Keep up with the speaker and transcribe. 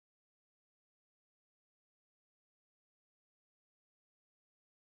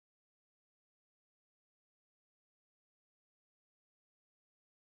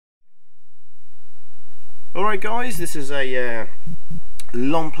Alright guys, this is a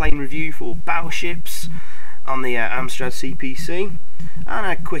Longplay review for battleships on the Amstrad CPC, and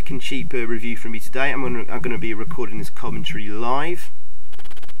a quick and cheap review from me today. I'm going to be recording this commentary live,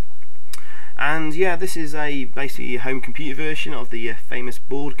 and yeah, this is basically a home computer version of the famous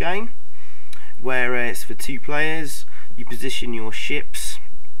board game, where it's for 2 players. You position your ships,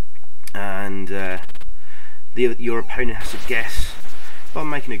 and your opponent has to guess by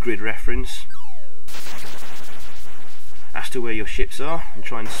making a grid reference as to where your ships are and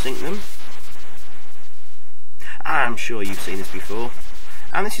try and sink them. I'm sure you've seen this before,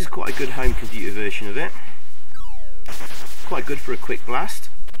 and this is quite a good home computer version of it. Quite good for a quick blast.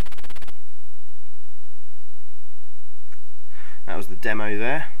 That was the demo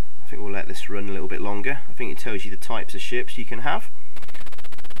there. I think we'll let this run a little bit longer. I think it tells you the types of ships you can have.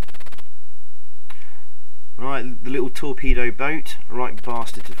 Right, the little torpedo boat, right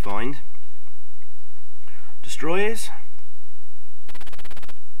bastard to find. Destroyers.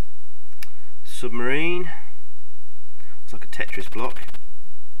 Submarine. It's like a Tetris block.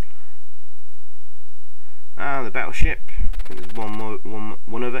 Ah, the battleship. I think there's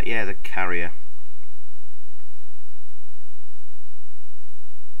one other. Yeah, the carrier.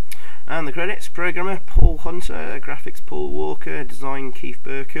 And the credits: programmer Paul Hunter, graphics Paul Walker, design Keith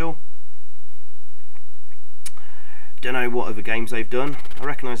Burkill. Don't know what other games they've done. I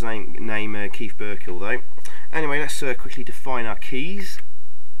recognise the name Keith Burkill though. Anyway, let's quickly define our keys.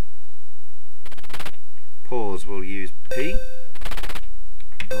 Pause, we'll use P.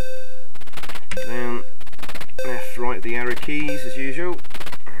 Up, down, left, right, the arrow keys as usual.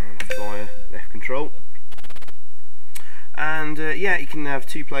 And fire, left control. And yeah, you can have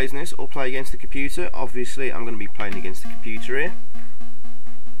 2 players in this, or play against the computer. Obviously, I'm going to be playing against the computer here.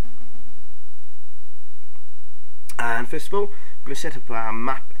 And first of all, I'm going to set up our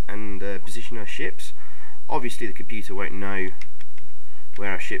map and position our ships. Obviously, the computer won't know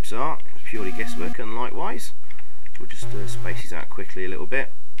where our ships are. It's purely guesswork, and likewise. We'll just space these out quickly a little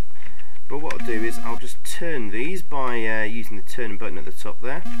bit. But what I'll do is I'll just turn these by using the turn button at the top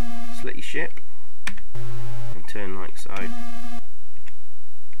there. Select your ship and turn like so.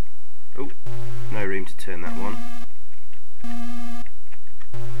 Oh, no room to turn that one.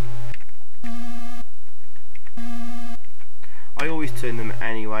 I always turn them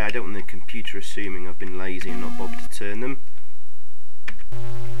anyway. I don't want the computer assuming I've been lazy and not bothered to turn them.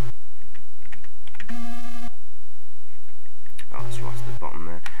 Oh, that's right at the bottom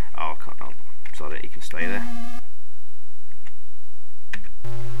there. Oh, I can't. Oh, sorry, you can stay there.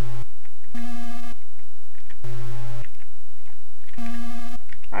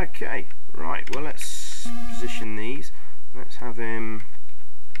 Okay, right. Well, let's position these. Let's have him.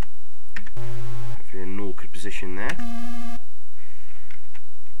 Hopefully, an awkward position there.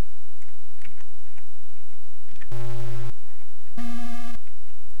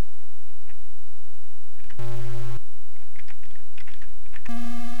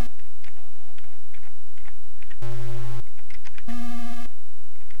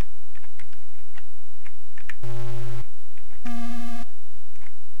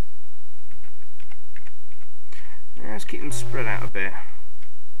 Let's keep them spread out a bit.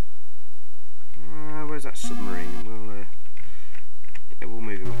 Where's that submarine? We'll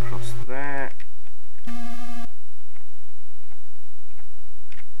move him across there.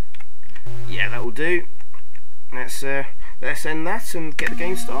 Yeah, that will do. Let's end that and get the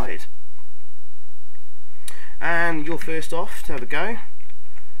game started. And you're first off to have a go.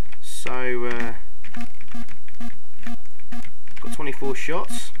 So got 24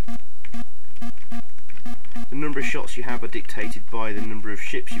 shots. The number of shots you have are dictated by the number of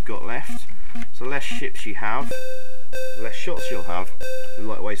ships you've got left. So the less ships you have, the less shots you'll have.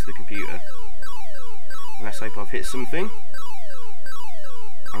 Likewise to the computer. And let's hope I've hit something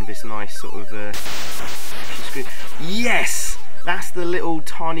on this nice sort of screen. Yes! That's the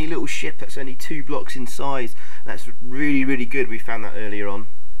tiny little ship that's only 2 blocks in size. That's really, really good. We found that earlier on,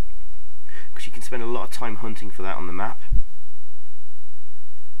 because you can spend a lot of time hunting for that on the map.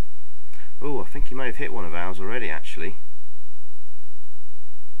 Oh, I think he may have hit one of ours already, actually.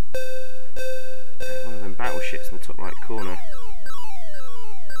 One of them battleships in the top right corner.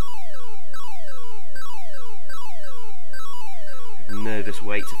 Nervous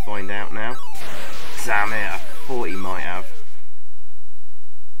wait to find out now. Damn it, I thought he might have.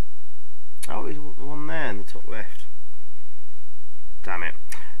 Oh, there's the one there in the top left. Damn it.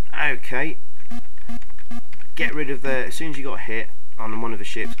 Okay. Get rid of as soon as you got hit on one of the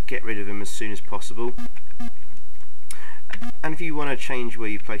ships, get rid of him as soon as possible. And if you want to change where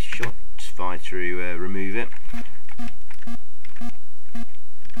you place your shot, just fire through, remove it.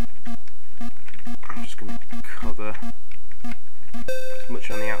 I'm just going to cover as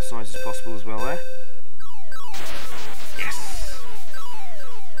much on the outsides as possible as well there. Yes!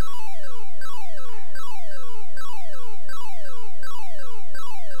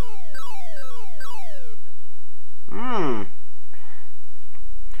 Oh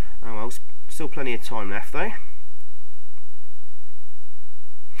well, still plenty of time left though.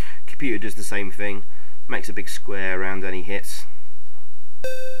 Computer does the same thing, makes a big square around any hits.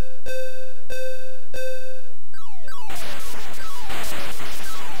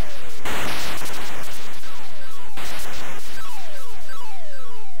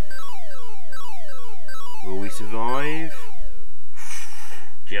 Will we survive?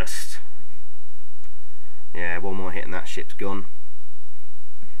 Just. Yeah, one more hit and that ship's gone.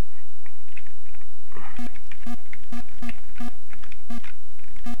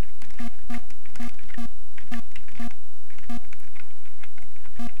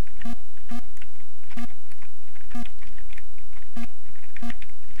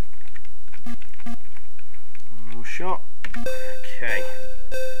 One more shot. Okay.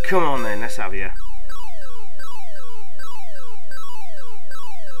 Come on then, let's have you.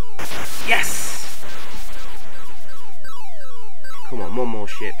 Yes! Come on, one more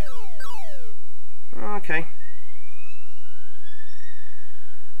ship. Okay.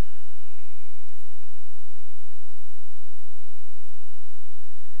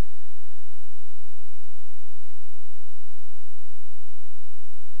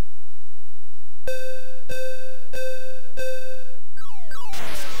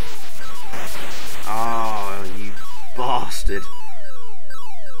 Oh, you bastard.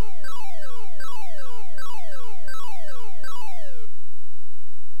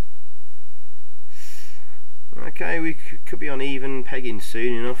 Okay, we could be on even pegging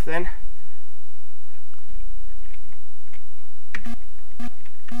soon enough then.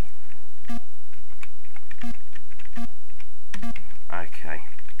 Okay.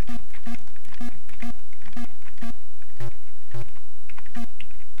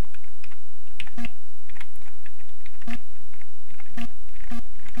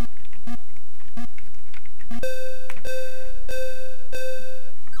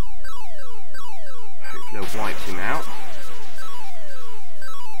 Hopefully I've wiped him out.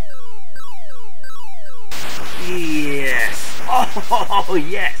 Yes! Oh,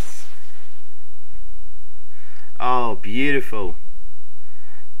 yes! Oh, beautiful.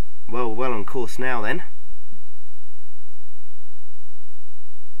 Well on course now then.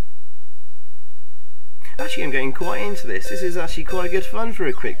 Actually, I'm getting quite into this. This is actually quite good fun for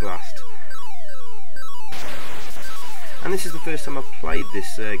a quick blast. And this is the first time I've played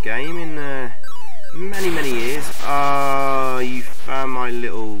this game in many years. Ah, you found my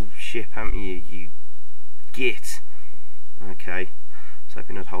little ship, haven't you? You git. Okay, I was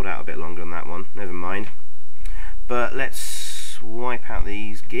hoping I'd hold out a bit longer on that one. Never mind. But let's wipe out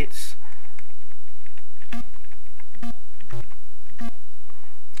these gits.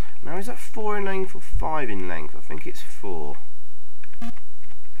 Now, is that 4 in length or 5 in length? I think it's 4.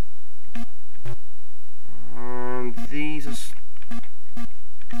 And these are,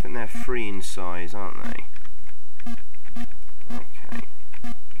 I think they're 3 in size, aren't they? Okay.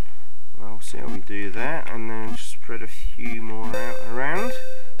 Well, see how we do that, and then spread a few more out around.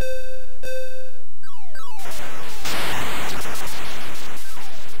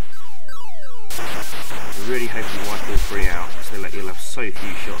 I really hope you wipe all 3 out, so you'll have so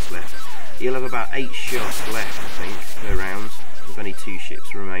few shots left. You'll have about 8 shots left, I think, per round, with only 2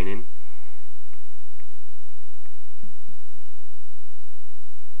 ships remaining.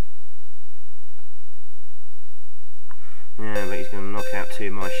 Yeah, but he's going to knock out 2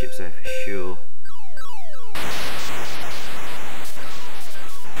 of my ships there for sure.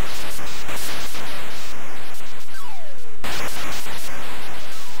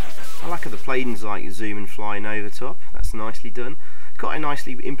 I like how the planes like zoom and flying over top. That's nicely done. Quite a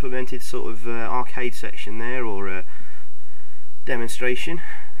nicely implemented sort of arcade section there, or demonstration.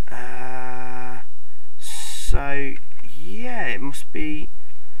 So yeah, it must be.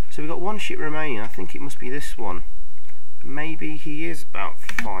 So we've got 1 ship remaining. I think it must be this one. Maybe he is about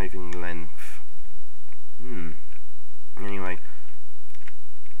 5 in length. Anyway.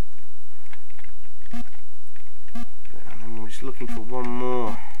 And then we're just looking for 1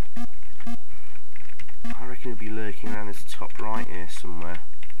 more. I reckon he'll be lurking around this top right here somewhere.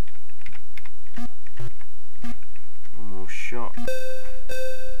 1 more shot.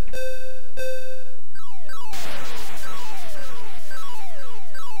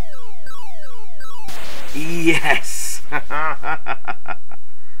 Yes!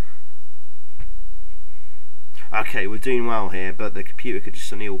 Okay, we're doing well here, but the computer could just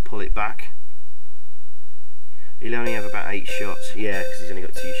suddenly all pull it back. He'll only have about 8 shots. Yeah, because he's only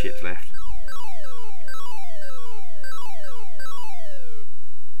got 2 ships left.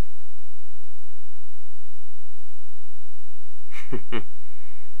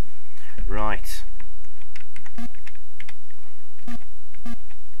 Right.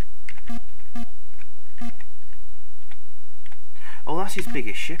 Oh, that's his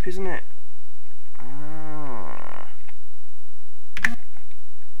biggest ship, isn't it? Ah.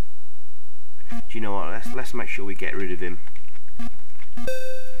 Do you know what? Let's make sure we get rid of him.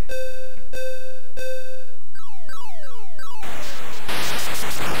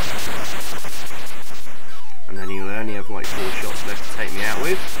 And then he'll only have like 4 shots left to take me out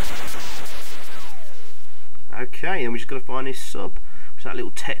with. Okay, then we just got to find his sub. It's that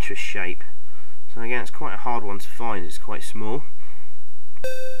little Tetris shape. So again, it's quite a hard one to find. It's quite small.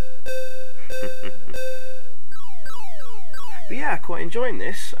 But yeah, quite enjoying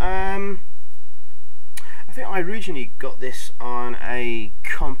this. I think I originally got this on a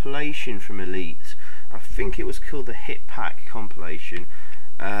compilation from Elite. I think it was called the Hit Pak compilation.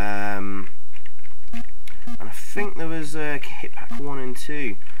 And I think there was Hit Pak 1 and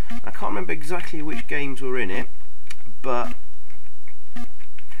 2. I can't remember exactly which games were in it, but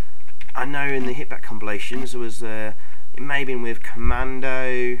I know in the Hit Pak compilations there was it may have been with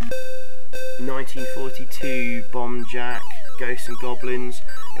Commando, 1942, Bomb Jack, Ghosts and Goblins.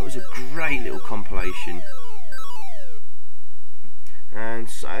 It was a great little compilation, and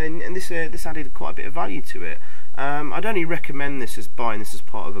this added quite a bit of value to it. I'd only recommend this as buying this as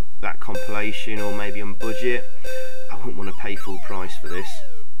part of that compilation, or maybe on budget. I wouldn't want to pay full price for this.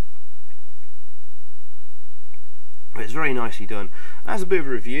 But it's very nicely done. As a bit of a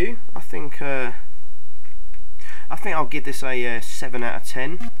review, I think I'll give this a 7 out of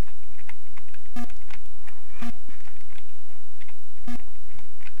 10.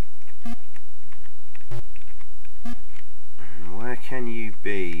 Where can you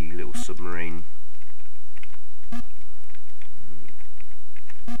be, little submarine?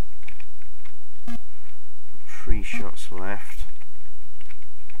 3 shots left.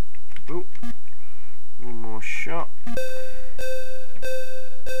 Ooh. One more shot.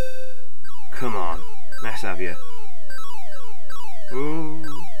 Come on, let's have you. Ooh.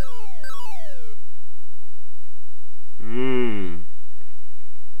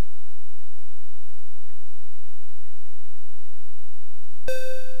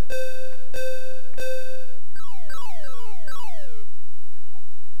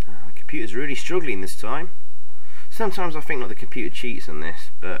 The computer's really struggling this time. Sometimes I think like the computer cheats on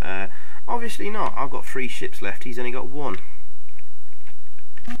this, but obviously not. I've got 3 ships left, he's only got 1.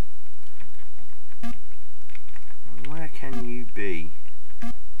 Where can you be?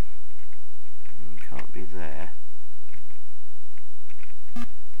 You can't be there.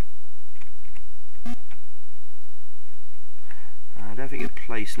 I don't think you'd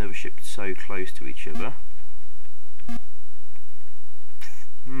place another ship so close to each other.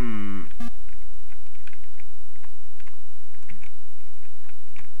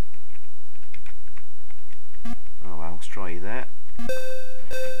 Oh well, let's try you there.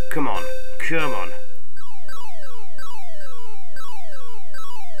 Come on, come on.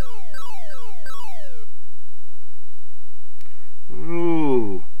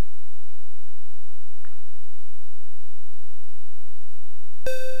 Ooh.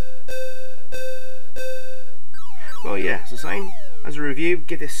 Well, yeah, as I was saying, as a review,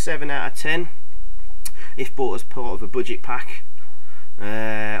 give this 7 out of 10 if bought as part of a budget pack,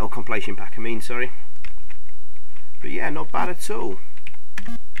 or compilation pack I mean, sorry. But yeah, not bad at all.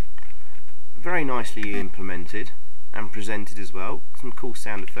 Very nicely implemented and presented as well. Some cool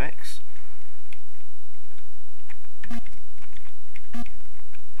sound effects.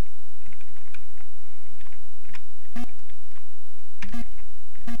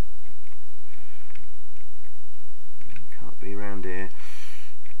 Can't be around here.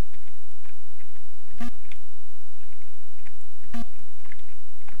 One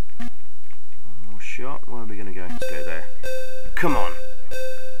more shot. Where are we going to go? Let's go there. Come on.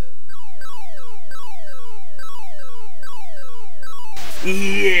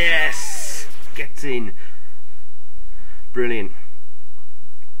 Yes! Get in. Brilliant.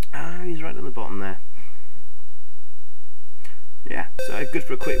 Oh, he's right at the bottom there. Yeah, so good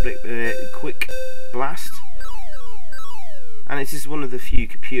for a quick blast. And this is one of the few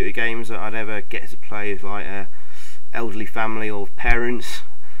computer games that I'd ever get to play with like a elderly family or parents.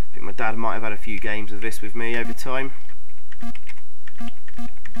 I think my dad might have had a few games of this with me over time.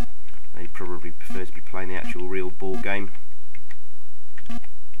 He probably prefers to be playing the actual real board game.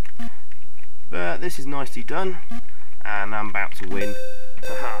 But this is nicely done, and I'm about to win.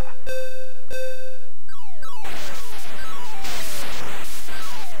 Haha.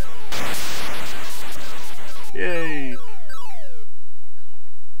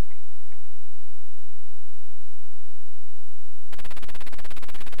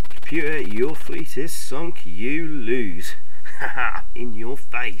 your fleet is sunk, you lose. Haha, in your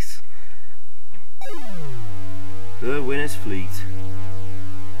face. The winner's fleet.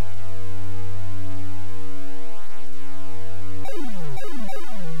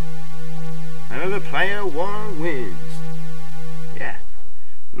 Another player one wins. Yeah,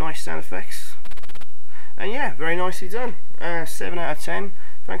 nice sound effects. And yeah, very nicely done. 7 out of 10.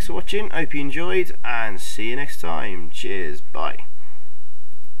 Thanks for watching, hope you enjoyed, and see you next time. Cheers, bye.